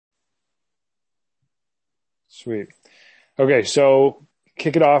Sweet. Okay, so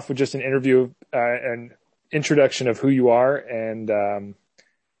kick it off with just an introduction of who you are and,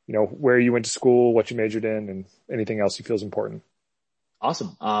 where you went to school, what you majored in, and anything else you feel is important.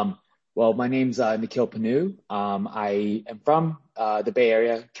 Awesome. Well, my name's Nikhil Panu. I am from the Bay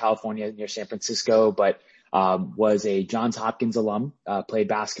Area, California, near San Francisco, but was a Johns Hopkins alum, played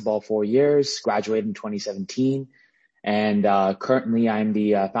basketball 4 years, graduated in 2017, and currently I'm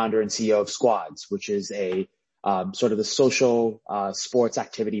the founder and CEO of Squadz, which is a sort of the social sports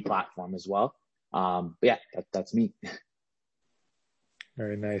activity platform as well. But yeah, that's me.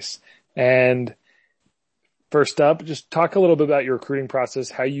 Very nice. And first up, just talk a little bit about your recruiting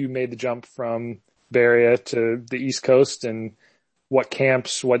process, how you made the jump from Bay Area to the East Coast, and what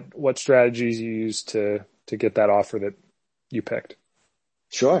camps, what strategies you used to get that offer that you picked.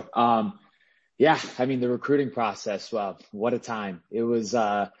 Sure. Yeah, I mean, the recruiting process, well, what a time. It was,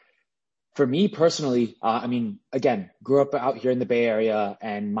 for me personally, I mean, again, grew up out here in the Bay Area,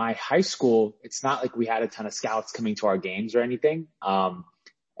 and my high school, it's not like we had a ton of scouts coming to our games or anything.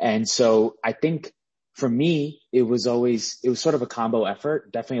 And so I think for me, it was sort of a combo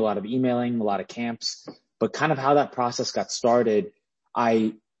effort, definitely a lot of emailing, a lot of camps, but kind of how that process got started.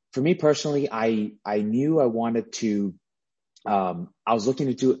 For me personally, I knew I wanted to, I was looking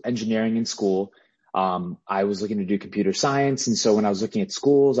to do engineering in school. I was looking to do computer science. And so when I was looking at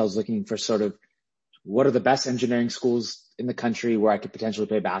schools, I was looking for sort of what are the best engineering schools in the country where I could potentially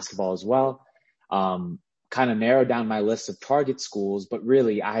play basketball as well. Kind of narrowed down my list of target schools, but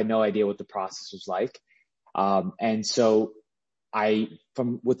really I had no idea what the process was like. And so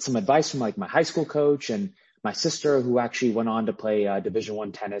with some advice from like my high school coach and my sister, who actually went on to play Division I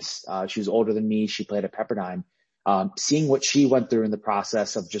tennis. She was older than me. She played at Pepperdine. Seeing what she went through in the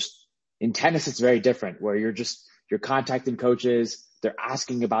process of just in tennis, it's very different where you're contacting coaches. They're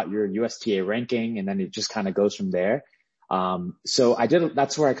asking about your USTA ranking, and then it just kind of goes from there. So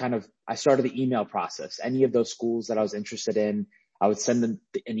that's where I started the email process. Any of those schools that I was interested in, I would send them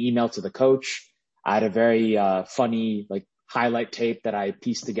an email to the coach. I had a very, funny, like highlight tape that I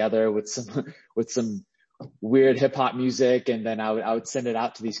pieced together with some weird hip hop music. And then I would send it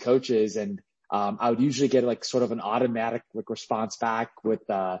out to these coaches, and, I would usually get like sort of an automatic like response back with,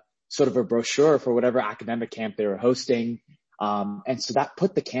 sort of a brochure for whatever academic camp they were hosting. And so that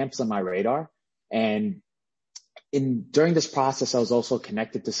put the camps on my radar. And during this process, I was also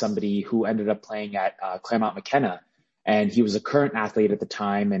connected to somebody who ended up playing at Claremont McKenna, and he was a current athlete at the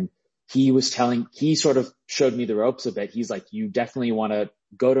time. And he sort of showed me the ropes a bit. He's like, you definitely want to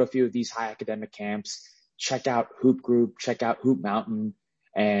go to a few of these high academic camps, check out Hoop Group, check out Hoop Mountain.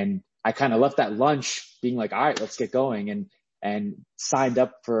 And I kind of left that lunch being like, all right, let's get going, and signed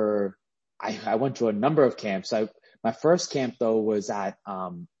up for, I went to a number of camps. My first camp though was at,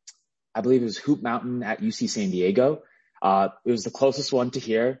 I believe it was Hoop Mountain at UC San Diego. It was the closest one to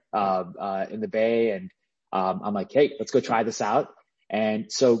here, in the Bay. And, I'm like, hey, let's go try this out.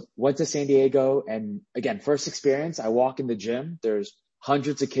 And so went to San Diego, and again, first experience, I walk in the gym, there's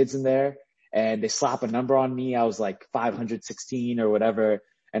hundreds of kids in there, and they slap a number on me. I was like 516 or whatever.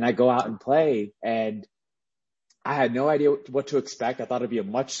 And I go out and play, and I had no idea what to expect. I thought it'd be a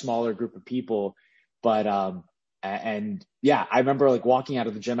much smaller group of people, but, and yeah, I remember like walking out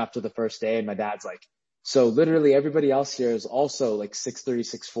of the gym after the first day, and my dad's like, so literally everybody else here is also like 6'3",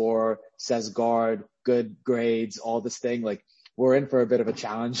 6'4", says guard, good grades, all this thing. Like we're in for a bit of a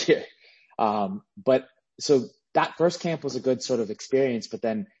challenge here. But so that first camp was a good sort of experience, but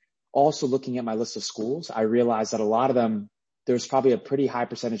then also looking at my list of schools, I realized that a lot of them, there's probably a pretty high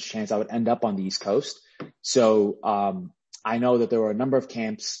percentage chance I would end up on the East Coast. So, I know that there were a number of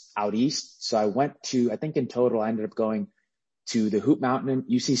camps out East. So I think in total, I ended up going to the Hoop Mountain,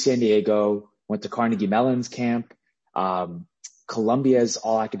 UC San Diego, went to Carnegie Mellon's camp, Columbia's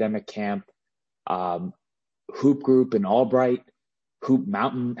all academic camp, Hoop Group in Albright, Hoop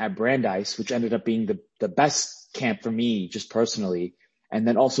Mountain at Brandeis, which ended up being the best camp for me, just personally. And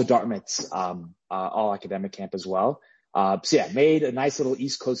then also Dartmouth's, all academic camp as well. So yeah, made a nice little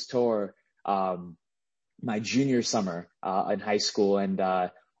East Coast tour, my junior summer, in high school, and,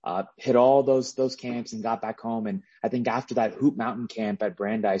 hit all those camps and got back home. And I think after that Hoop Mountain camp at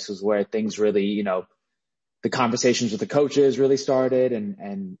Brandeis was where things really, the conversations with the coaches really started,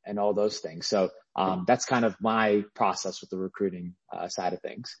 and all those things. So, that's kind of my process with the recruiting, side of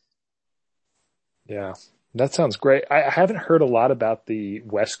things. Yeah, that sounds great. I haven't heard a lot about the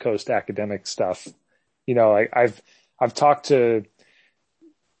West Coast academic stuff. I've talked to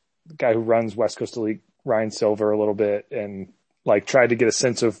the guy who runs West Coast Elite, Ryan Silver, a little bit, and like tried to get a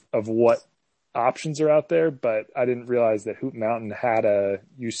sense of what options are out there, but I didn't realize that Hoop Mountain had a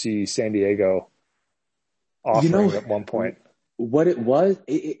UC San Diego You know, offering at one point. what it was,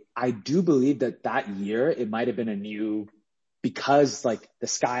 I do believe that that year it might have been a new, because like the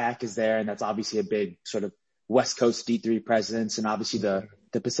SCIAC is there, and that's obviously a big sort of West Coast D3 presence, and obviously the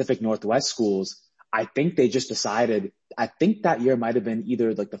Pacific Northwest schools. I think they just decided, I think that year might have been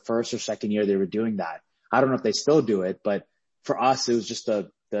either like the first or second year they were doing that. I don't know if they still do it, but for us, it was just the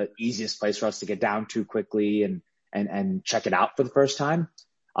easiest place for us to get down to quickly and check it out for the first time.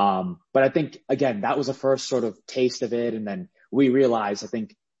 But I think, again, that was the first sort of taste of it. And then we realized, I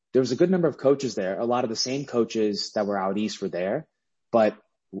think there was a good number of coaches there. A lot of the same coaches that were out East were there, but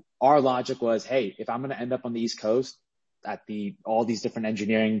our logic was, hey, if I'm going to end up on the East Coast at all these different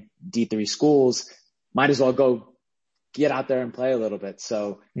engineering D3 schools, might as well go get out there and play a little bit.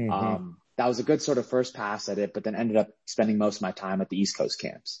 So, that was a good sort of first pass at it, but then ended up spending most of my time at the East Coast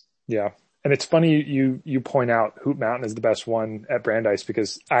camps. Yeah. And it's funny you point out Hoop Mountain is the best one at Brandeis,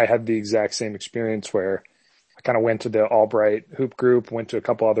 because I had the exact same experience where I kind of went to the Albright hoop group, went to a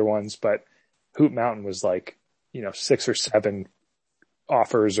couple other ones, but Hoop Mountain was like, 6 or 7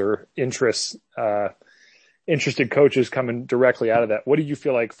 offers or interested coaches coming directly out of that. What did you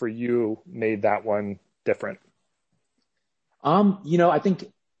feel like for you made that one different? I think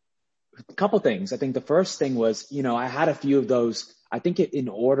a couple things. I think the first thing was, I had a few of those. I think in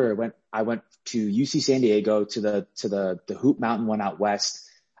order, I went to UC San Diego to the Hoop Mountain one out west.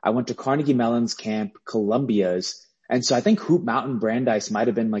 I went to Carnegie Mellon's camp, Columbia's. And so I think Hoop Mountain Brandeis might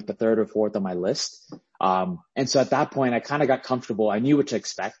have been like the third or fourth on my list. And so at that point, I kind of got comfortable. I knew what to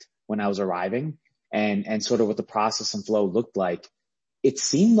expect when I was arriving and sort of what the process and flow looked like. It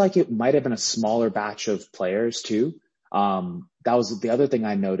seemed like it might have been a smaller batch of players too. That was the other thing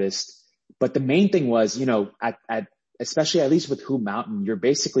I noticed. But the main thing was, especially at least with Hoop Mountain, you're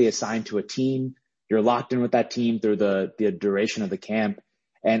basically assigned to a team. You're locked in with that team through the duration of the camp.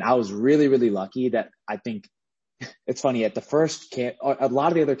 And I was really, really lucky that I think it's funny at the first camp, a lot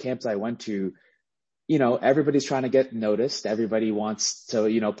of the other camps I went to, everybody's trying to get noticed. Everybody wants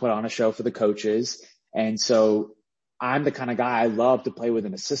to, put on a show for the coaches. And so I'm the kind of guy, I love to play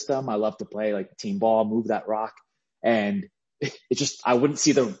within a system. I love to play like team ball, move that rock. And I wouldn't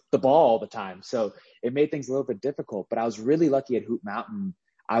see the ball all the time. So it made things a little bit difficult, but I was really lucky at Hoop Mountain.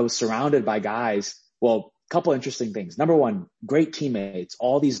 I was surrounded by guys. Well, a couple interesting things. Number one, great teammates.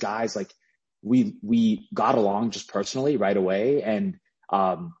 All these guys, like we got along just personally right away. And,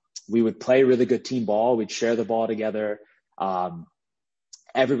 we would play really good team ball. We'd share the ball together.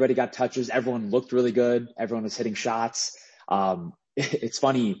 Everybody got touches. Everyone looked really good. Everyone was hitting shots. It's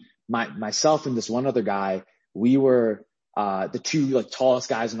funny. Myself and this one other guy, we were, the two like tallest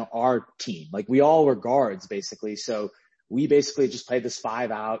guys on our team. Like we all were guards basically. So we basically just played this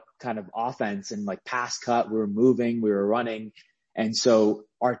 5-out kind of offense and like pass cut. We were moving, we were running. And so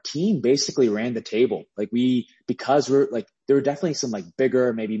our team basically ran the table. Because we're like, there were definitely some like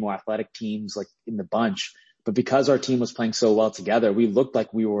bigger, maybe more athletic teams like in the bunch, but because our team was playing so well together, we looked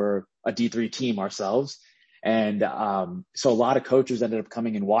like we were a D3 team ourselves. And, so a lot of coaches ended up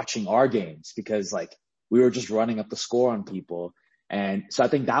coming and watching our games because like, we were just running up the score on people. And so I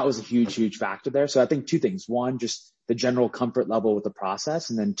think that was a huge, huge factor there. So I think two things. One, just the general comfort level with the process.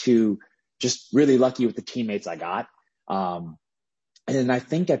 And then two, just really lucky with the teammates I got. And then I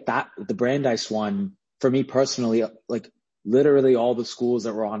think the Brandeis one, for me personally, like literally all the schools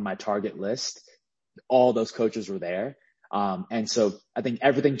that were on my target list, all those coaches were there. And so I think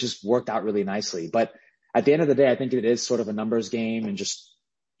everything just worked out really nicely. But at the end of the day, I think it is sort of a numbers game and just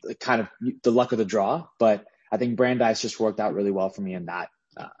kind of the luck of the draw, but I think Brandeis just worked out really well for me in that,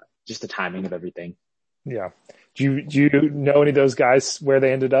 just the timing of everything. Yeah. Do you know any of those guys where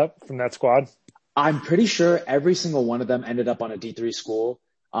they ended up from that squad? I'm pretty sure every single one of them ended up on a D3 school.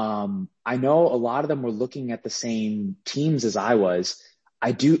 I know a lot of them were looking at the same teams as I was.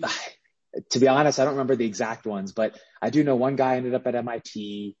 To be honest, I don't remember the exact ones, but I do know one guy ended up at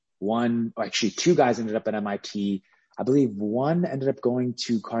MIT, two guys ended up at MIT. I believe one ended up going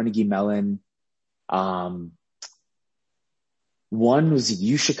to Carnegie Mellon. One was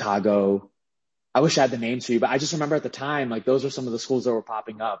U Chicago. I wish I had the names for you, but I just remember at the time, like those are some of the schools that were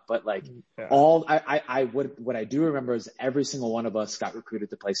popping up. But like what I do remember is every single one of us got recruited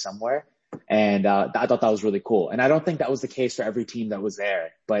to play somewhere. And, I thought that was really cool. And I don't think that was the case for every team that was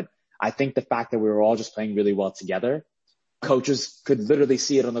there, but I think the fact that we were all just playing really well together, coaches could literally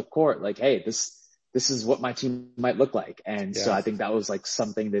see it on the court. Like, hey, this is what my team might look like. And so I think that was like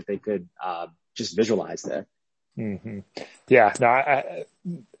something that they could, just visualize there. Mm-hmm. Yeah. No,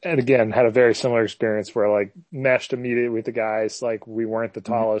 and again, had a very similar experience where like meshed immediately with the guys. Like we weren't the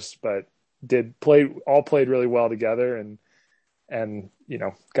tallest, but played really well together. and,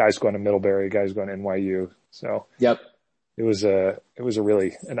 guys going to Middlebury, guys going to NYU. So Yep. it was a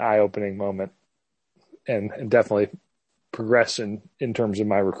really an eye-opening moment, and definitely progression in terms of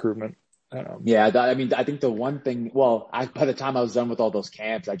my recruitment. Yeah. I think the one thing, by the time I was done with all those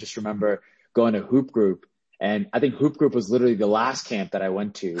camps, I just remember going to hoop group, and I think hoop group was literally the last camp that I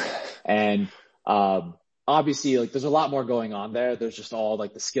went to. And, obviously like there's a lot more going on there. There's just all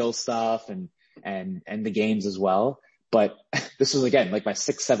like the skill stuff and the games as well. But this was again, like my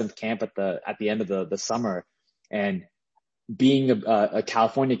 6th, 7th camp at the end of the summer, and being a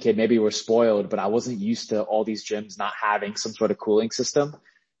California kid, maybe we're spoiled, but I wasn't used to all these gyms not having some sort of cooling system.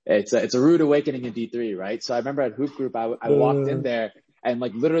 It's a rude awakening in D3, right? So I remember at hoop group, I walked in there, and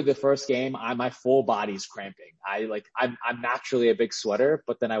like literally the first game, my full body's cramping. I'm naturally a big sweater,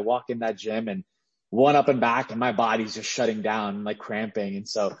 but then I walk in that gym and one up and back, and my body's just shutting down, like cramping. And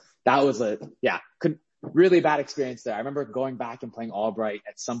so that was really bad experience there. I remember going back and playing Albright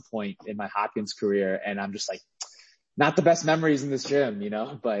at some point in my Hopkins career, and I'm just like, not the best memories in this gym,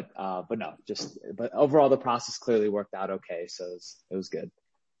 but overall the process clearly worked out okay. So it was good.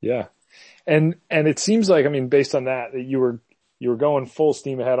 Yeah. And it seems like, I mean, based on that you were going full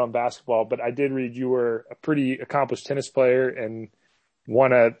steam ahead on basketball, but I did read you were a pretty accomplished tennis player and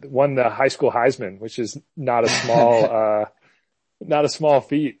won the high school Heisman, which is not a small, not a small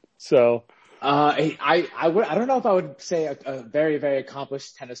feat. So, I don't know if I would say a very, very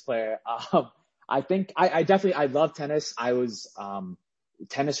accomplished tennis player. I think I love tennis. I was,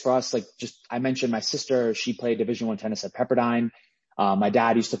 tennis for us, like I mentioned my sister, she played Division I tennis at Pepperdine. My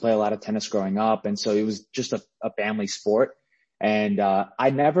dad used to play a lot of tennis growing up. And so it was just a family sport. And, I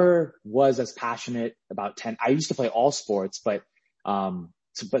never was as passionate about tennis. I used to play all sports, but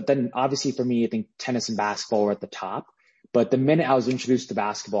then obviously for me, I think tennis and basketball were at the top. But the minute I was introduced to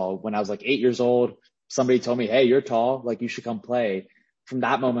basketball, when I was like 8 years old, somebody told me, "Hey, you're tall, like you should come play." From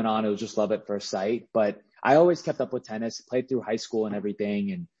that moment on, it was just love at first sight. But I always kept up with tennis, played through high school and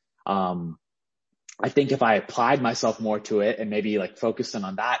everything. And, I think if I applied myself more to it and maybe like focused in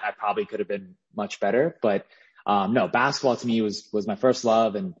on that, I probably could have been much better. But, no, basketball to me was my first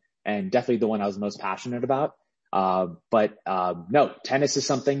love and definitely the one I was most passionate about. No, tennis is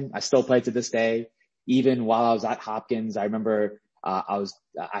something I still play to this day. Even while I was at Hopkins, I remember, I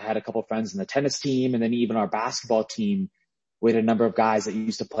had a couple of friends in the tennis team, and then even our basketball team, we had a number of guys that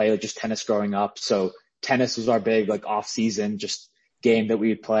used to play like just tennis growing up. So tennis was our big like off season, just game that we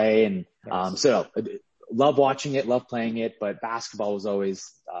would play. And, so love watching it, love playing it, but basketball was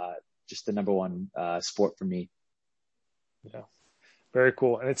always, just the number one, sport for me. Yeah. Very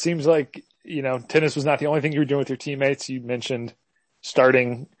cool. And it seems like, tennis was not the only thing you were doing with your teammates. You mentioned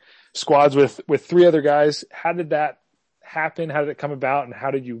starting squads with 3 other guys. How did that happen? How did it come about? And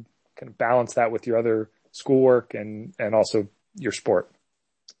how did you kind of balance that with your other schoolwork and also your sport?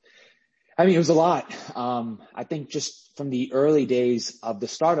 I mean, it was a lot. I think just from the early days of the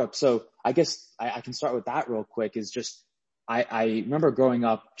startup. So I guess I can start with that real quick is just, I remember growing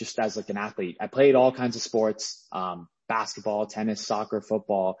up just as like an athlete. I played all kinds of sports, basketball, tennis, soccer,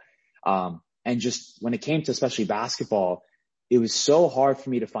 football. And just when it came to especially basketball, it was so hard for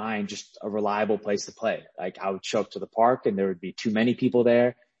me to find just a reliable place to play. Like I would show up to the park and there would be too many people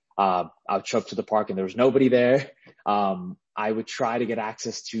there. I would show up to the park and there was nobody there. I would try to get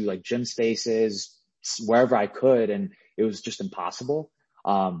access to like gym spaces wherever I could, and it was just impossible.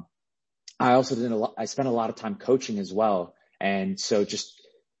 I also I spent a lot of time coaching as well. And so just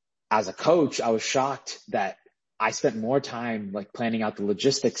as a coach, I was shocked that I spent more time like planning out the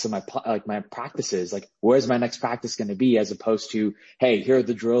logistics of my practices. Like, where's my next practice going to be, as opposed to, hey, here are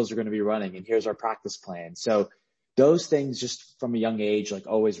the drills we're going to be running and here's our practice plan. So those things just from a young age, like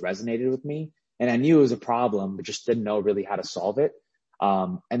always resonated with me. And I knew it was a problem, but just didn't know really how to solve it.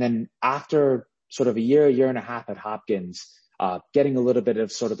 And then after sort of a year and a half at Hopkins, getting a little bit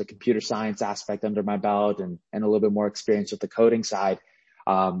of sort of the computer science aspect under my belt and a little bit more experience with the coding side,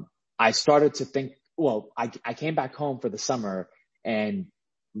 I started to think, I came back home for the summer, and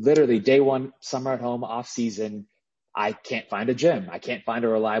literally day one, summer at home, off season, I can't find a gym. I can't find a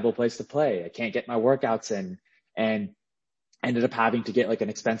reliable place to play. I can't get my workouts in, and ended up having to get like an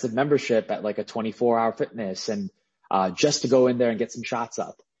expensive membership at like a 24-hour fitness and, just to go in there and get some shots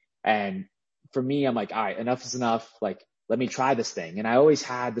up. And for me, I'm like, all right, enough is enough. Like, let me try this thing. And I always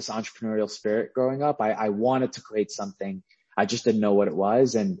had this entrepreneurial spirit growing up. I wanted to create something. I just didn't know what it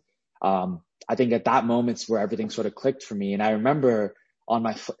was. And, I think at that moment's where everything sort of clicked for me. And I remember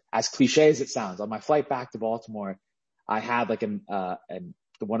as cliche as it sounds, on my flight back to Baltimore, I had like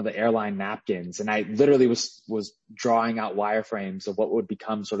one of the airline napkins, and I literally was drawing out wireframes of what would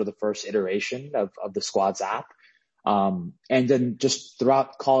become sort of the first iteration of the Squadz app. And then just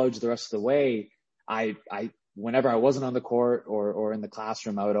throughout college, the rest of the way, whenever I wasn't on the court or in the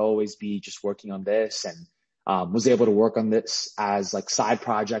classroom, I would always be just working on this, and was able to work on this as like side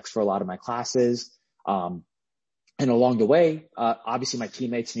projects for a lot of my classes. And along the way, obviously my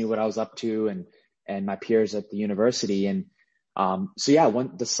teammates knew what I was up to, and my peers at the university. And so yeah,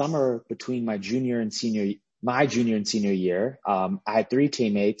 the summer between my junior and senior year, I had three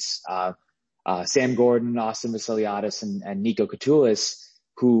teammates, Sam Gordon, Austin Vasiliadis, and Nico Katulis,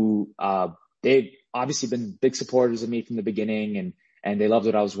 who they've obviously been big supporters of me from the beginning, and they loved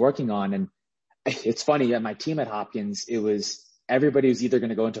what I was working on. And it's funny, at my team at Hopkins, everybody was either going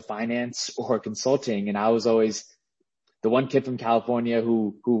to go into finance or consulting, and I was always the one kid from California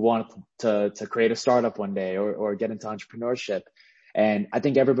who wanted to create a startup one day or get into entrepreneurship. And I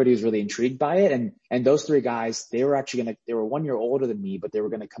think everybody was really intrigued by it. And those three guys, they were 1 year older than me, but they were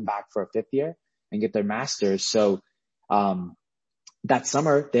going to come back for a fifth year and get their masters. So, that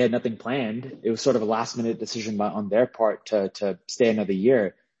summer they had nothing planned. It was sort of a last minute decision on their part to stay another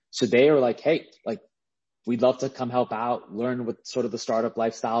year. So they were like, hey, like, we'd love to come help out, learn what sort of the startup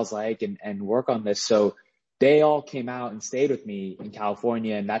lifestyle is like, and work on this. So they all came out and stayed with me in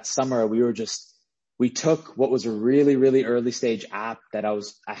California. And that summer we took what was a really, really early stage app that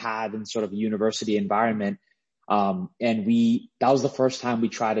I had in sort of a university environment. And that was the first time we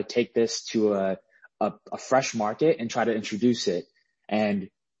tried to take this to a fresh market and try to introduce it. And a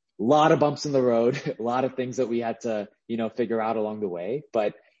lot of bumps in the road, a lot of things that we had to, figure out along the way.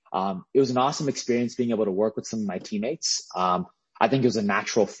 But it was an awesome experience being able to work with some of my teammates. I think it was a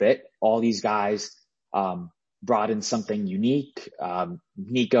natural fit. All these guys brought in something unique.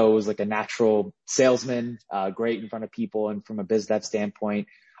 Nico was like a natural salesman, great in front of people and from a biz dev standpoint.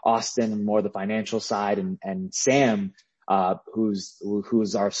 Austin, more the financial side, and Sam,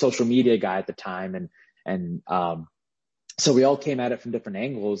 who's our social media guy at the time. And so we all came at it from different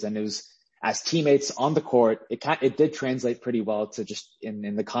angles, and it was, as teammates on the court, it did translate pretty well to just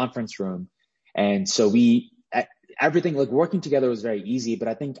in the conference room. And so everything, like, working together was very easy, but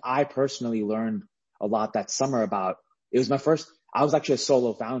I think I personally learned a lot that summer I was actually a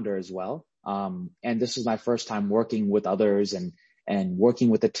solo founder as well. And this was my first time working with others and working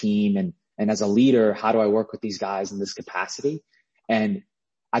with a team, and as a leader, how do I work with these guys in this capacity? And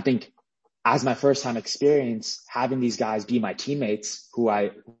I think as my first time experience, having these guys be my teammates who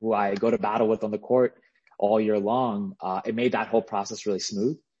I go to battle with on the court all year long, it made that whole process really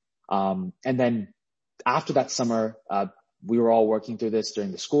smooth. And then after that summer, we were all working through this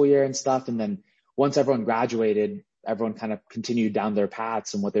during the school year and stuff. And then once everyone graduated, everyone kind of continued down their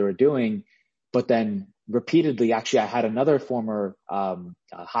paths and what they were doing. But then repeatedly, actually, I had another former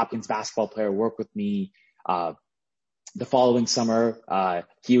Hopkins basketball player work with me the following summer.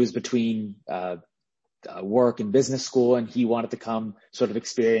 He was between work and business school, and he wanted to come sort of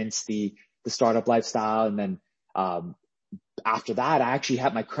experience the startup lifestyle. And then after that, I actually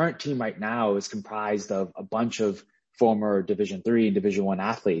have my current team right now is comprised of a bunch of former Division III and Division I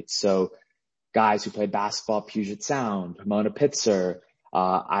athletes. So guys who played basketball at Puget Sound, Ramona Pitzer.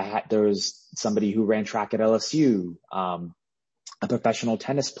 There was somebody who ran track at LSU, a professional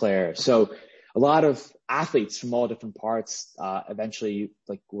tennis player. So a lot of athletes from all different parts, eventually,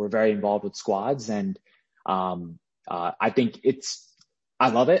 like, were very involved with Squadz. And, I think I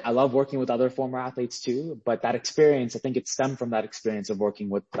love it. I love working with other former athletes too, but that experience, I think it stemmed from that experience of working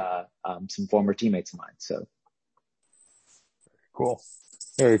with, some former teammates of mine. So. Cool.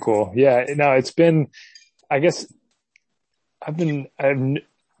 Very cool. Yeah. No, it's been, I guess I've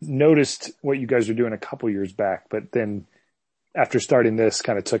noticed what you guys were doing a couple years back, but then after starting this,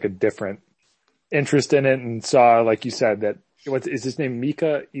 kind of took a different interest in it and saw, like you said, that is his name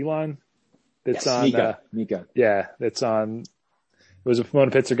Mika Elon? That's yes, on Mika. Yeah, that's on. It was a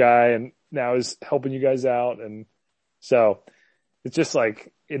Pomona Pitzer guy, and now is helping you guys out, and so it's just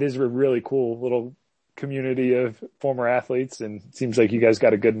like it is a really cool little community of former athletes, and it seems like you guys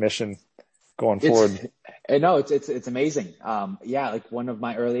got a good mission going forward. No, it's amazing. Yeah, like one of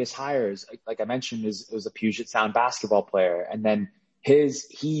my earliest hires, like I mentioned, was a Puget Sound basketball player, and then he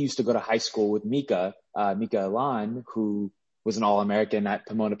used to go to high school with Mika Elon, who was an All-American at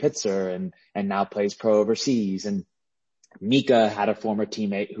Pomona Pitzer and now plays pro overseas. And Mika had a former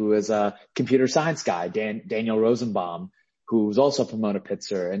teammate who was a computer science guy, Daniel Rosenbaum, who was also Pomona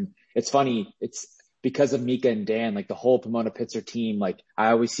Pitzer. And it's funny, it's because of Mika and Dan, like the whole Pomona Pitzer team, like I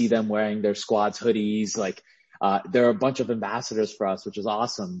always see them wearing their Squadz hoodies. Like, they're a bunch of ambassadors for us, which is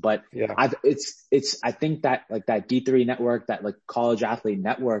awesome. But yeah, I think that like that D3 network, that like college athlete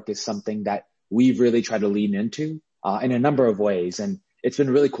network is something that we've really tried to lean into, in a number of ways. And it's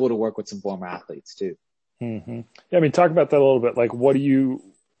been really cool to work with some former athletes too. Mm-hmm. Yeah, I mean, talk about that a little bit. Like, why do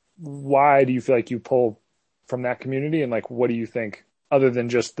you feel like you pull from that community, and like, what do you think, other than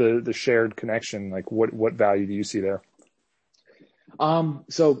just the shared connection? Like, what value do you see there?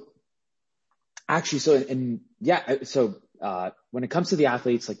 So actually, when it comes to the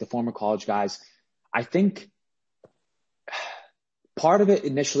athletes, like the former college guys, I think part of it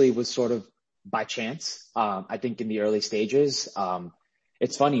initially was sort of by chance. I think in the early stages,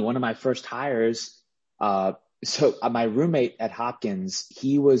 it's funny. One of my first hires, my roommate at Hopkins,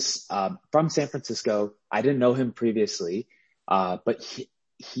 he was from San Francisco. I didn't know him previously, but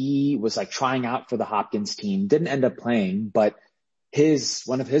he was like trying out for the Hopkins team. Didn't end up playing, but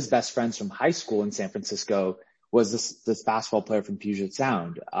one of his best friends from high school in San Francisco was this basketball player from Puget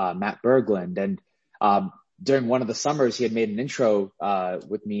Sound, Matt Berglund, and during one of the summers, he had made an intro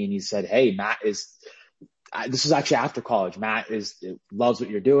with me, and he said, "Hey, this was actually after college. Loves what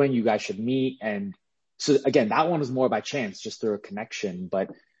you're doing. You guys should meet." And so again, that one was more by chance, just through a connection. But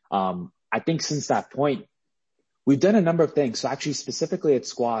I think since that point, we've done a number of things. So actually, specifically at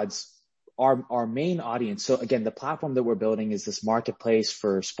Squadz, our main audience. So again, the platform that we're building is this marketplace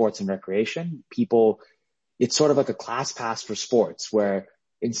for sports and recreation. It's sort of like a class pass for sports, where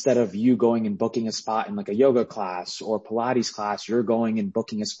instead of you going and booking a spot in like a yoga class or Pilates class, you're going and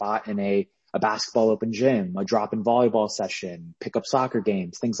booking a spot in a basketball open gym, a drop-in volleyball session, pick up soccer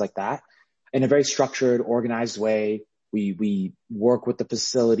games, things like that. In a very structured, organized way. We work with the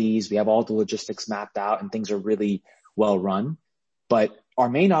facilities. We have all the logistics mapped out, and things are really well run. But our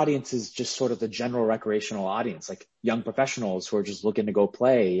main audience is just sort of the general recreational audience, like young professionals who are just looking to go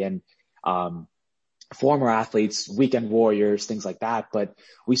play, and former athletes, weekend warriors, things like that. But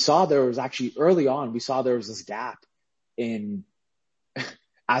we saw there was this gap in,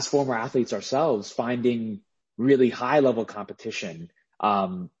 as former athletes ourselves, finding really high level competition.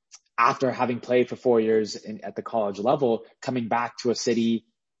 After having played for 4 years at the college level, coming back to a city,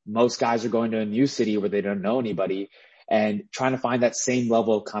 most guys are going to a new city where they don't know anybody, and trying to find that same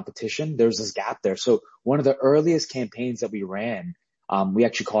level of competition. There's this gap there. So one of the earliest campaigns that we ran, we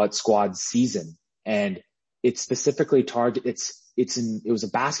actually call it Squadz Season. And it's specifically it was a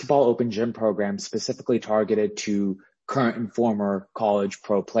basketball open gym program specifically targeted to current and former college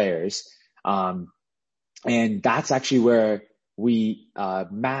pro players. And that's actually where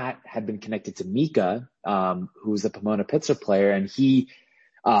Matt had been connected to Mika, who's the Pomona Pitzer player. And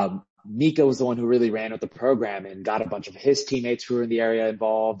Mika was the one who really ran with the program and got a bunch of his teammates who were in the area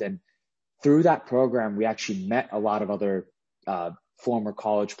involved. And through that program, we actually met a lot of other, former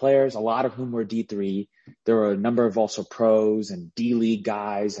college players, a lot of whom were D3. There were a number of also pros and D-League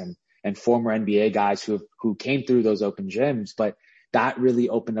guys and former NBA guys who came through those open gyms. But that really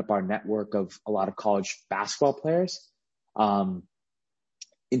opened up our network of a lot of college basketball players. In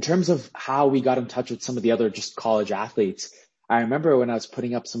terms of how we got in touch with some of the other just college athletes, I remember when I was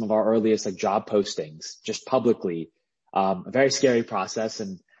putting up some of our earliest like job postings just publicly, a very scary process,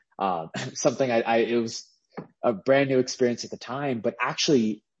 and something it was a brand new experience at the time, but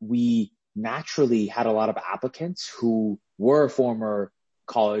actually we naturally had a lot of applicants who were former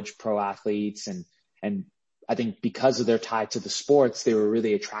college pro athletes. And I think because of their tie to the sports, they were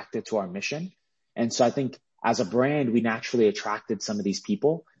really attracted to our mission. And so I think as a brand, we naturally attracted some of these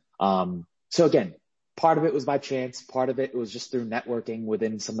people. So again, part of it was by chance. Part of it was just through networking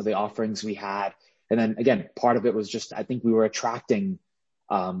within some of the offerings we had. And then again, part of it was just, I think we were attracting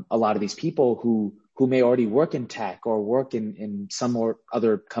a lot of these people who may already work in tech or work in some or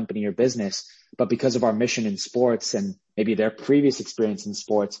other company or business, but because of our mission in sports and maybe their previous experience in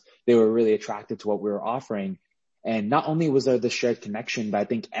sports, they were really attracted to what we were offering. And not only was there the shared connection, but I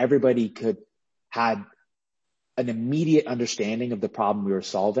think everybody had an immediate understanding of the problem we were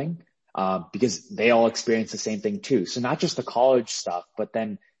solving, because they all experienced the same thing too. So not just the college stuff, but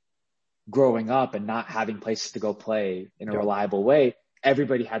then growing up and not having places to go play in a reliable way,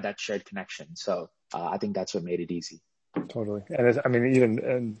 everybody had that shared connection. So I think that's what made it easy. Totally. And I mean, even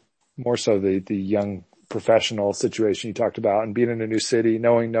and more so the young professional situation you talked about, and being in a new city,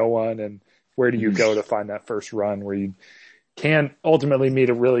 knowing no one, and where do you go to find that first run where you can ultimately meet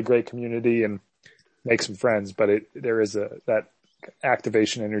a really great community and make some friends, but there is that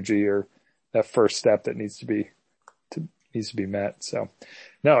activation energy or that first step that needs to be met. So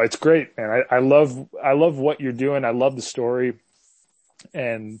no, it's great, man. I love what you're doing. I love the story.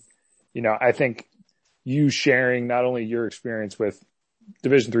 And, I think you sharing not only your experience with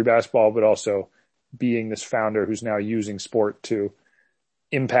Division III basketball, but also being this founder who's now using sport to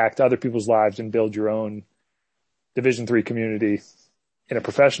impact other people's lives and build your own Division III community in a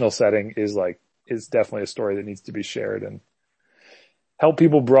professional setting is definitely a story that needs to be shared. And help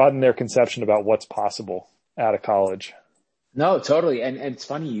people broaden their conception about what's possible out of college. No, totally. And it's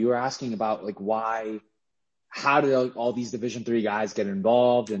funny, you were asking about like how did all these Division III guys get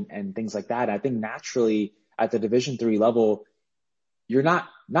involved and things like that. I think naturally at the Division III level, you're not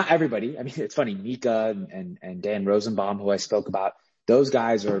everybody. I mean, it's funny, Mika and Dan Rosenbaum, who I spoke about, those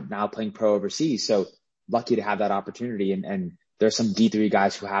guys are now playing pro overseas. So lucky to have that opportunity. And there's some D3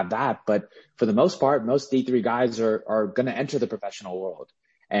 guys who have that, but for the most part, most D3 guys are going to enter the professional world.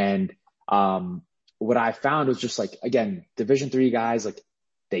 And, what I found was just like, again, Division III guys, like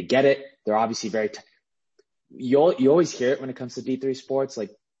they get it. They're obviously you always hear it when it comes to D3 sports, like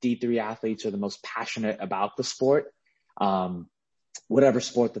D3 athletes are the most passionate about the sport. Whatever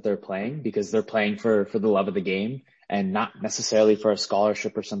sport that they're playing, because they're playing for the love of the game and not necessarily for a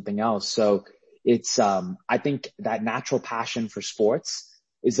scholarship or something else. So it's, I think that natural passion for sports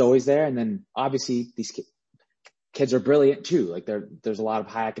is always there. And then obviously these kids are brilliant too. Like there's a lot of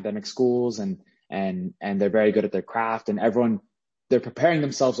high academic schools and they're very good at their craft, and they're preparing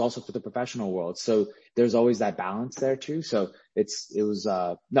themselves also for the professional world. So there's always that balance there too. So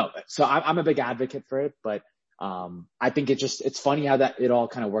so I'm a big advocate for it, but I think it's funny how it all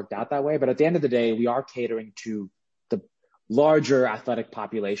kind of worked out that way. But at the end of the day, we are catering to the larger athletic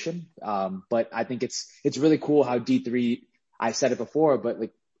population. But I think it's really cool how D3, I said it before, but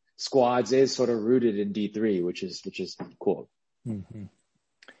like Squadz is sort of rooted in D3, which is cool. Mm-hmm.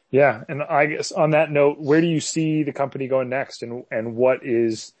 Yeah. And I guess on that note, where do you see the company going next? And what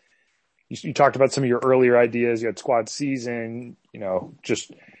is, you talked about some of your earlier ideas. You had Squad Season,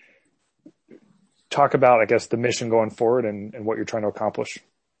 just talk about, I guess, the mission going forward and what you're trying to accomplish.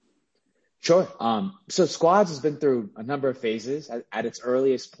 Sure. So Squadz has been through a number of phases. At its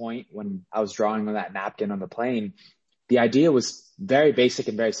earliest point, when I was drawing on that napkin on the plane, the idea was very basic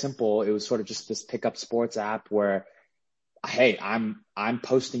and very simple. It was sort of just this pickup sports app where, hey, I'm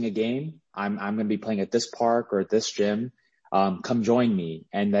posting a game. I'm going to be playing at this park or at this gym. Come join me.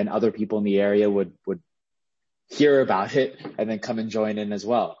 And then other people in the area would hear about it and then come and join in as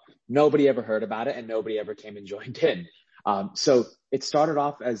well. Nobody ever heard about it and nobody ever came and joined in. So it started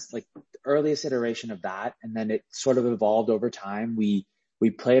off as like the earliest iteration of that. And then it sort of evolved over time. We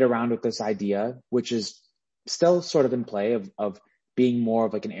played around with this idea, which is still sort of in play of being more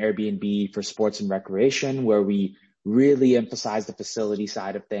of like an Airbnb for sports and recreation, where we really emphasize the facility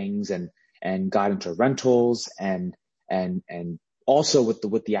side of things and got into rentals and also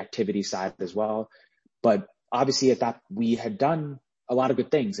with the activity side as well. But obviously at that, we had done a lot of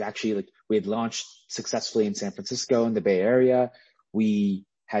good things. Actually, like we had launched successfully in San Francisco in the Bay Area. We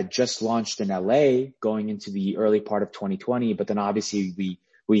had just launched in LA going into the early part of 2020, but then obviously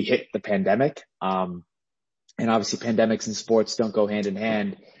we hit the pandemic. And obviously pandemics and sports don't go hand in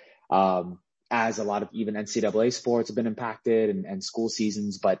hand. As a lot of even NCAA sports have been impacted and school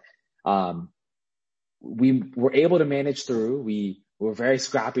seasons, but we were able to manage through. We were very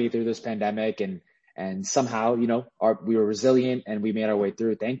scrappy through this pandemic and somehow, we were resilient and we made our way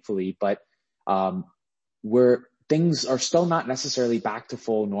through, thankfully, but things are still not necessarily back to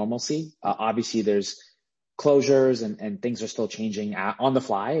full normalcy. Obviously there's closures and things are still changing on the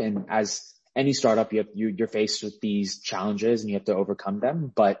fly. And as any startup, you're faced with these challenges and you have to overcome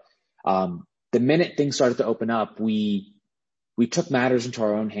them. But the minute things started to open up, we took matters into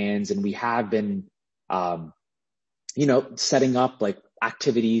our own hands, and we have been, setting up like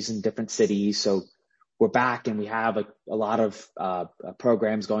activities in different cities. So we're back and we have a lot of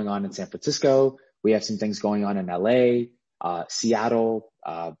programs going on in San Francisco. We have some things going on in LA, Seattle,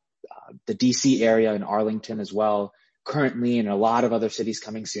 the DC area in Arlington as well, currently, and a lot of other cities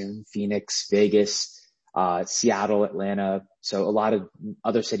coming soon, Phoenix, Vegas, Seattle, Atlanta. So a lot of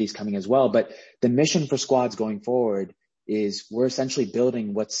other cities coming as well. But the mission for Squadz going forward is we're essentially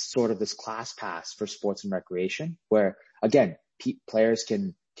building what's sort of this class pass for sports and recreation, where again, players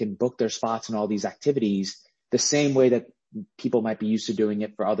can book their spots in all these activities the same way that people might be used to doing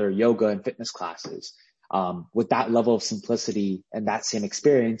it for other yoga and fitness classes. With that level of simplicity and that same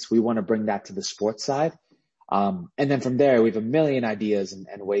experience, we want to bring that to the sports side. And then from there, we have a million ideas and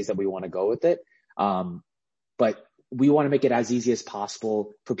ways that we want to go with it. But we want to make it as easy as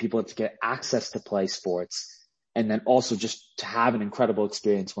possible for people to get access to play sports and then also just to have an incredible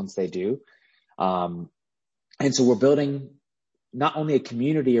experience once they do. And so we're building not only a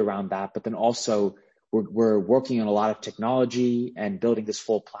community around that, but then also we're working on a lot of technology and building this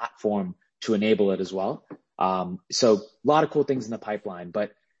full platform to enable it as well. So a lot of cool things in the pipeline,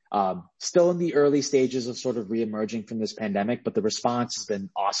 but still in the early stages of sort of reemerging from this pandemic, but the response has been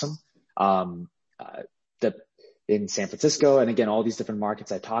awesome. In San Francisco, and again, all these different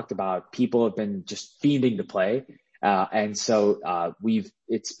markets I talked about, people have been just fiending to play. It's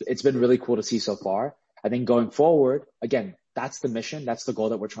been really cool to see so far. I think going forward, again, that's the mission. That's the goal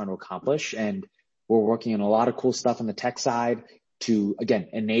that we're trying to accomplish. And we're working on a lot of cool stuff on the tech side to, again,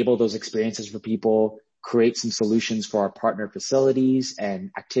 enable those experiences for people, create some solutions for our partner facilities and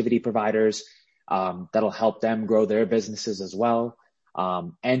activity providers, that'll help them grow their businesses as well.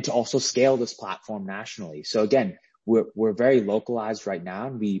 And to also scale this platform nationally. So again, we're very localized right now,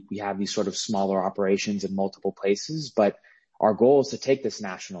 and we have these sort of smaller operations in multiple places, but our goal is to take this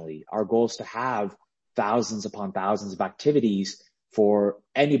nationally. Our goal is to have thousands upon thousands of activities for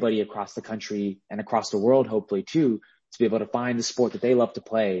anybody across the country and across the world, hopefully too, to be able to find the sport that they love to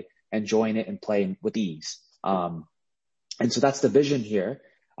play and join it and play with ease. And so that's the vision here.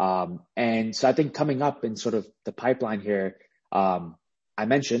 And so I think coming up in sort of the pipeline here, I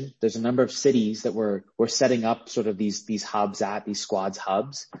mentioned there's a number of cities that we're setting up sort of these hubs these Squadz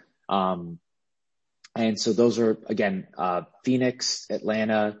hubs. And so those are, again, Phoenix,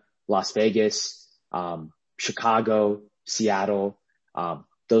 Atlanta, Las Vegas, Chicago, Seattle.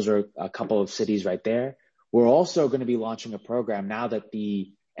 Those are a couple of cities right there. We're also going to be launching a program now that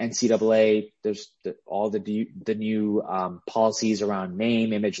the NCAA, there's all the new policies around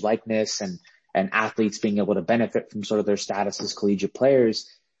name, image, likeness, and athletes being able to benefit from sort of their status as collegiate players.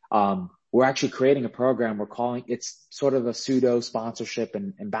 We're actually creating a program. It's sort of a pseudo sponsorship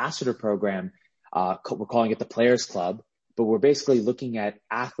and ambassador program. We're calling it the Players Club, but we're basically looking at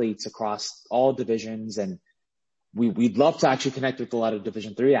athletes across all divisions, and we'd love to actually connect with a lot of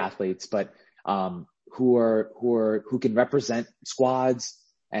Division III athletes, but who can represent Squadz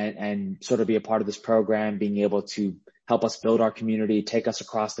and sort of be a part of this program, being able to help us build our community, take us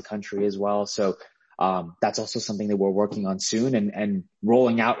across the country as well. So that's also something that we're working on soon and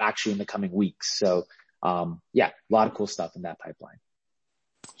rolling out actually in the coming weeks. So a lot of cool stuff in that pipeline.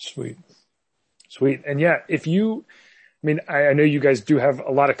 Sweet. And yeah, I know you guys do have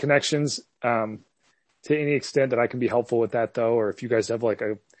a lot of connections, to any extent that I can be helpful with that though, or if you guys have like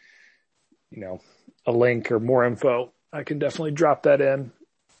a link or more info, I can definitely drop that in,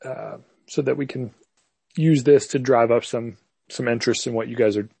 so that we can use this to drive up some interest in what you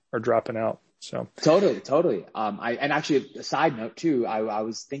guys are dropping out. So totally. And actually a side note too, I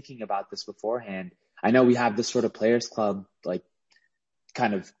was thinking about this beforehand. I know we have this sort of Players Club, like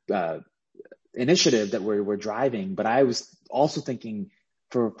kind of, initiative that we're driving, but I was also thinking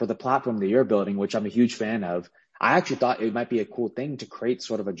for the platform that you're building, which I'm a huge fan of. I actually thought it might be a cool thing to create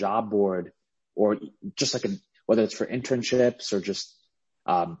sort of a job board, or just like whether it's for internships or just,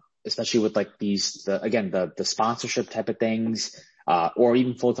 especially with like the sponsorship type of things, or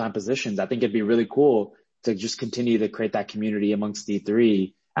even full-time positions. I think it'd be really cool to just continue to create that community amongst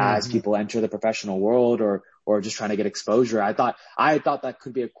D3 as people enter the professional world or just trying to get exposure. I thought that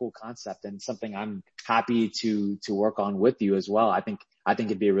could be a cool concept and something I'm happy to work on with you as well. I think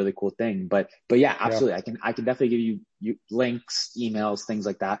it'd be a really cool thing, but yeah, absolutely. Yeah. I can definitely give you links, emails, things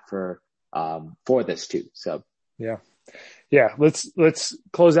like that for this too. So yeah. Let's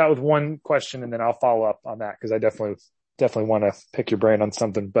close out with one question and then I'll follow up on that, because I definitely want to pick your brain on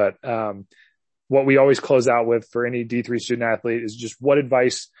something. But what we always close out with for any D3 student athlete is just what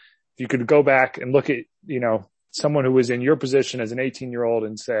advice, if you could go back and look at, someone who was in your position as an 18-year-old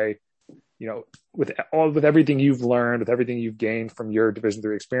and say, with everything you've learned, with everything you've gained from your Division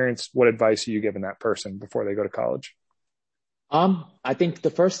III experience, what advice are you giving that person before they go to college? I think the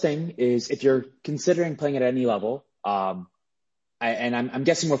first thing is, if you're considering playing at any level, I'm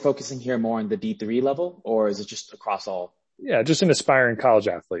guessing we're focusing here more on the D3 level, or is it just across all? Yeah, just an aspiring college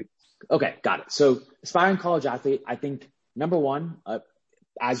athlete. Okay, got it. So aspiring college athlete, I think number one,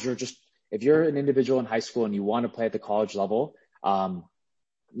 if you're an individual in high school and you want to play at the college level,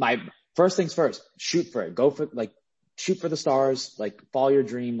 my first things first, shoot for it. Shoot for the stars, follow your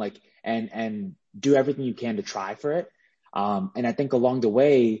dream, and do everything you can to try for it. And I think along the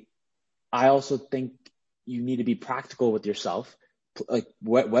way, I also think you need to be practical with yourself.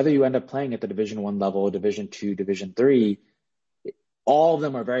 Whether you end up playing at the Division I level, Division II, Division III, all of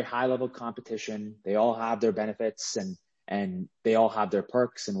them are very high level competition. They all have their benefits and they all have their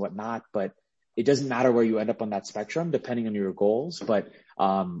perks and whatnot, but it doesn't matter where you end up on that spectrum, depending on your goals. But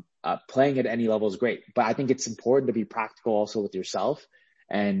playing at any level is great. But I think it's important to be practical also with yourself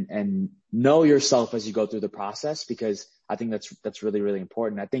and know yourself as you go through the process, because I think that's really, really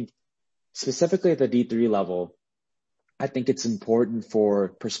important. I think specifically at the D3 level, I think it's important for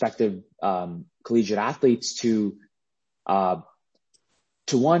prospective collegiate athletes to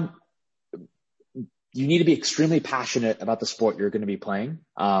one, you need to be extremely passionate about the sport you're going to be playing,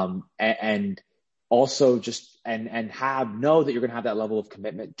 and also just know that you're going to have that level of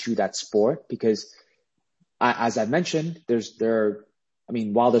commitment to that sport, because as I mentioned,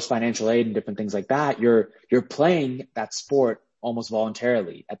 while there's financial aid and different things like that, you're playing that sport almost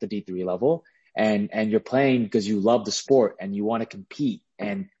voluntarily at the D3 level. And you're playing because you love the sport and you want to compete,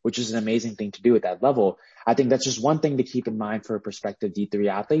 and which is an amazing thing to do at that level. I think that's just one thing to keep in mind for prospective D3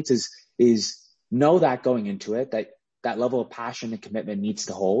 athletes is know that going into it, that level of passion and commitment needs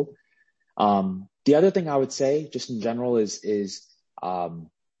to hold. The other thing I would say just in general is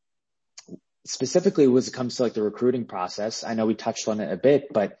specifically when it comes to like the recruiting process. I know we touched on it a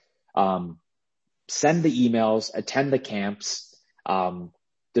bit, but send the emails, attend the camps.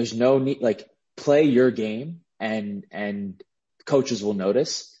 There's no need, like, play your game, and coaches will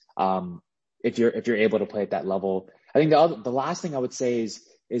notice if you're able to play at that level. I think the last thing I would say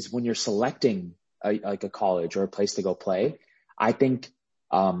is when you're selecting a college or a place to go play, I think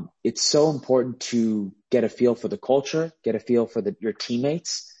it's so important to get a feel for the culture, get a feel for your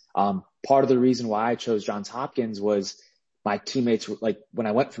teammates. Part of the reason why I chose Johns Hopkins was my teammates were like, when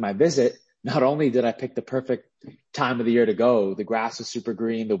I went for my visit, not only did I pick the perfect time of the year to go, the grass was super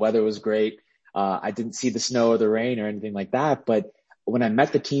green, the weather was great. I didn't see the snow or the rain or anything like that. But when I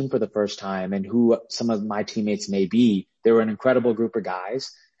met the team for the first time and who some of my teammates may be, they were an incredible group of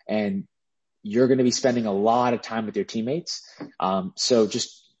guys, and you're going to be spending a lot of time with your teammates. So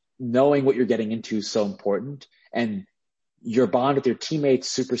just knowing what you're getting into is so important, and your bond with your teammates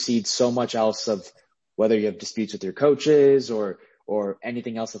supersedes so much else of whether you have disputes with your coaches or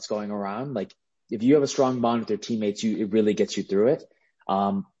anything else that's going around. Like, if you have a strong bond with your teammates, it really gets you through it.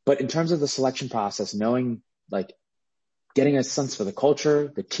 But in terms of the selection process, knowing, like, getting a sense for the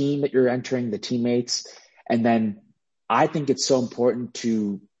culture, the team that you're entering, the teammates, and then I think it's so important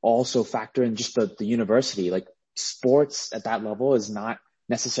to also factor in just the university. Like, sports at that level is not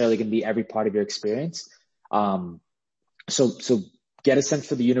necessarily going to be every part of your experience. So get a sense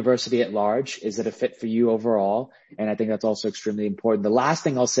for the university at large. Is it a fit for you overall? And I think that's also extremely important. The last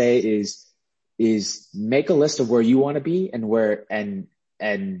thing I'll say is make a list of where you want to be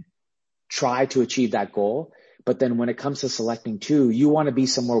and try to achieve that goal. But then when it comes to selecting too, you want to be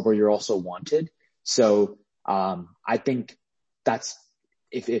somewhere where you're also wanted. So, I think that's,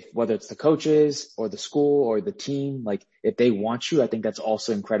 if whether it's the coaches or the school or the team, like, if they want you, I think that's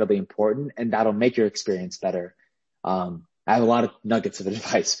also incredibly important, and that'll make your experience better. I have a lot of nuggets of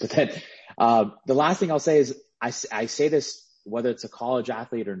advice, but then, the last thing I'll say is I say this, whether it's a college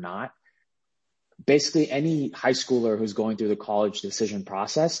athlete or not, basically any high schooler who's going through the college decision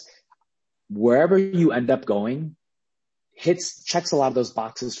process, wherever you end up going, checks a lot of those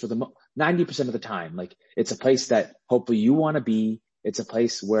boxes for 90% of the time. Like, it's a place that hopefully you want to be. It's a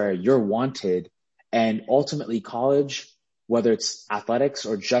place where you're wanted, and ultimately college, whether it's athletics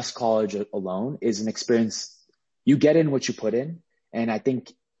or just college alone, is an experience. You get in what you put in. And I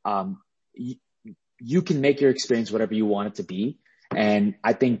think, you can make your experience whatever you want it to be. And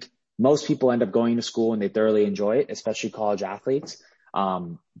I think most people end up going to school and they thoroughly enjoy it, especially college athletes.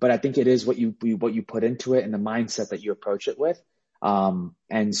 But I think it is what you put into it and the mindset that you approach it with.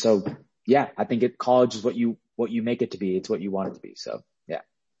 And so, yeah, I think college is what you make it to be. It's what you want it to be. So, yeah.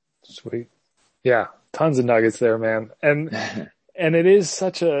 Sweet. Yeah. Tons of nuggets there, man. And it is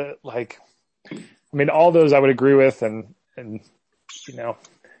such a, like, I mean, all those I would agree with, and, you know,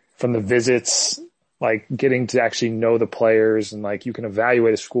 from the visits, like, getting to actually know the players, and, like, you can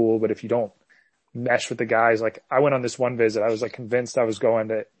evaluate a school, but if you don't mesh with the guys, like, I went on this one visit, I was, like, convinced I was going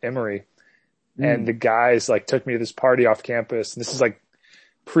to Emory, and the guys, like, took me to this party off campus, and this is, like,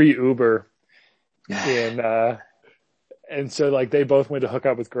 pre-Uber, and so, like, they both went to hook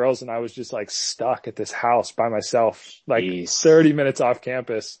up with girls, and I was just, like, stuck at this house by myself, like, 30 minutes off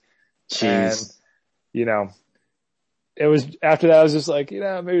campus. Jeez. And, you know, it was, after that, I was just like,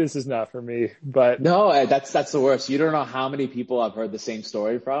 maybe this is not for me. But no, that's the worst. You don't know how many people I've heard the same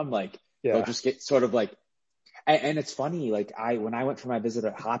story from. Like, they'll just get sort of like, and it's funny, like, when I went for my visit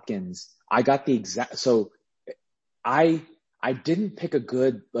at Hopkins, I got so I didn't pick a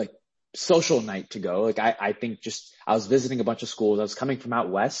good, like, social night to go. Like, I think just, I was visiting a bunch of schools. I was coming from out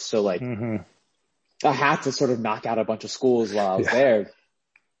west. So, like, I had to sort of knock out a bunch of schools while I was there.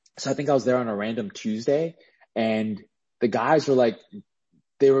 So I think I was there on a random Tuesday, and the guys were like,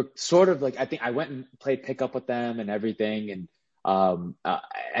 they were sort of like, I think I went and played pickup with them and everything.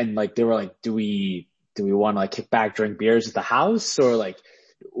 And like, they were like, do we want to, like, kick back, drink beers at the house, or, like,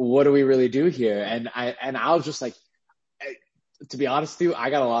 what do we really do here? And I was just like, to be honest with you, I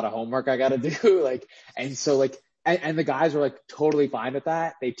got a lot of homework I got to do. Like, and so, like, and the guys were, like, totally fine with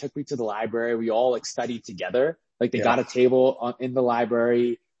that. They took me to the library. We all, like, studied together. Like, they got a table in the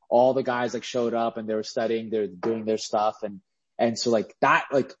library. All the guys, like, showed up and they were studying, they're doing their stuff. And so like that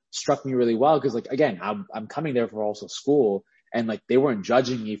like struck me really well because like, again, I'm coming there for also school and like they weren't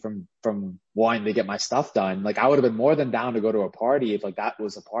judging me from wanting to get my stuff done. Like I would have been more than down to go to a party if like that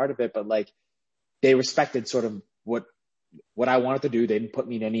was a part of it, but like they respected sort of what I wanted to do. They didn't put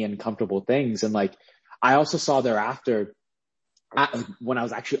me in any uncomfortable things. And like, I also saw thereafter when I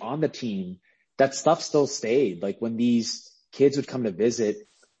was actually on the team, that stuff still stayed. Like when these kids would come to visit,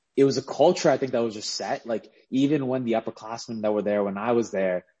 it was a culture I think that was just set. Like even when the upperclassmen that were there when I was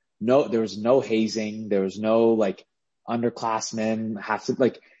there, there was no hazing. There was no like underclassmen have to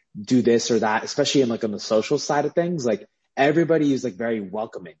like do this or that, especially in like on the social side of things. Like everybody is like very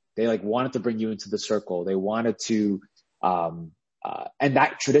welcoming. They like wanted to bring you into the circle. They wanted to, and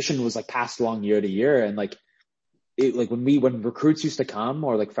that tradition was like passed along year to year. And like, when recruits used to come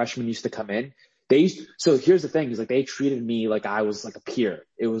or like freshmen used to come in, so here's the thing is like they treated me like I was like a peer.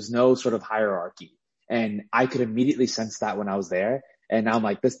 It was no sort of hierarchy. And I could immediately sense that when I was there. And now I'm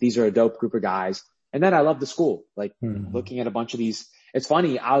like, these are a dope group of guys. And then I love the school, like looking at a bunch of these. It's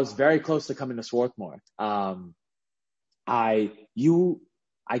funny. I was very close to coming to Swarthmore. I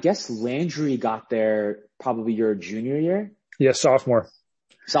guess Landry got there probably your junior year. Yeah. Sophomore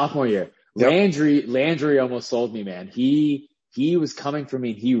year. Yep. Landry almost sold me, man. He was coming for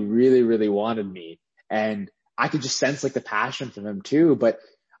me. He really, really wanted me. And I could just sense like the passion from him too. But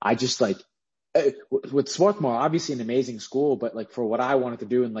I just like, with Swarthmore, obviously an amazing school, but like for what I wanted to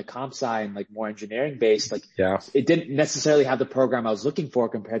do in like comp sci and like more engineering based, like it didn't necessarily have the program I was looking for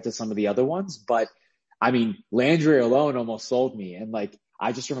compared to some of the other ones. But I mean, Landry alone almost sold me. And like,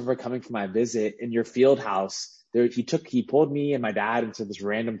 I just remember coming for my visit in your field house there. He pulled me and my dad into this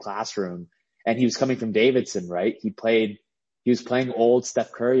random classroom and he was coming from Davidson, right? He was playing old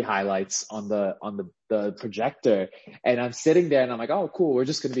Steph Curry highlights on the projector. And I'm sitting there and I'm like, oh, cool. We're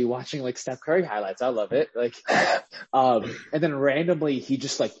just going to be watching like Steph Curry highlights. I love it. Like, and then randomly he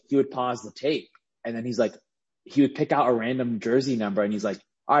would pause the tape and then he would pick out a random jersey number and he's like,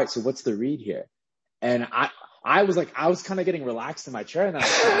 all right, so what's the read here? And I was kind of getting relaxed in my chair and then I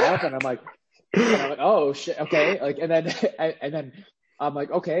stood up and I'm like, oh shit. Okay. Like, and then I'm like,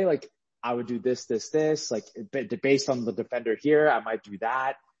 okay, like I would do this, like based on the defender here, I might do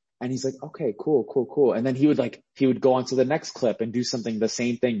that. And he's like, okay, cool. And then he would go on to the next clip and do the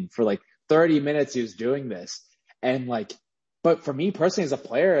same thing for like 30 minutes. He was doing this. And like, but for me personally as a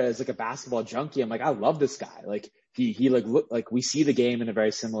player, as like a basketball junkie, I'm like, I love this guy. Like he like we see the game in a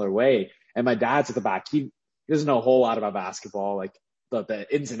very similar way. And my dad's at the back. He doesn't know a whole lot about basketball, like the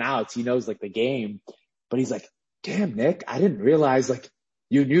ins and outs. He knows like the game, but he's like, damn, Nick, I didn't realize like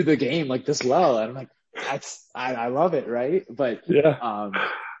you knew the game like this well. And I'm like, I love it. Right. But,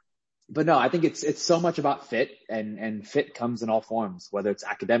 but no, I think it's so much about fit and fit comes in all forms, whether it's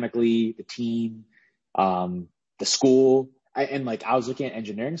academically, the team, the school. And like I was looking at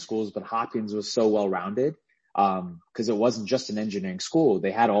engineering schools, but Hopkins was so well rounded. Cause it wasn't just an engineering school.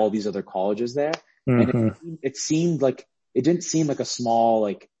 They had all these other colleges there. And it seemed like, it didn't seem like a small,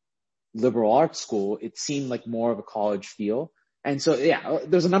 like liberal arts school. It seemed like more of a college feel. And so, yeah,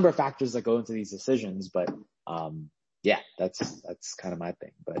 there's a number of factors that go into these decisions, but, yeah, that's kind of my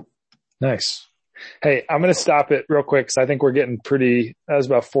thing, but. Nice. Hey, I'm going to stop it real quick. Cause I think we're getting that was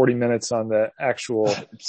about 40 minutes on the actual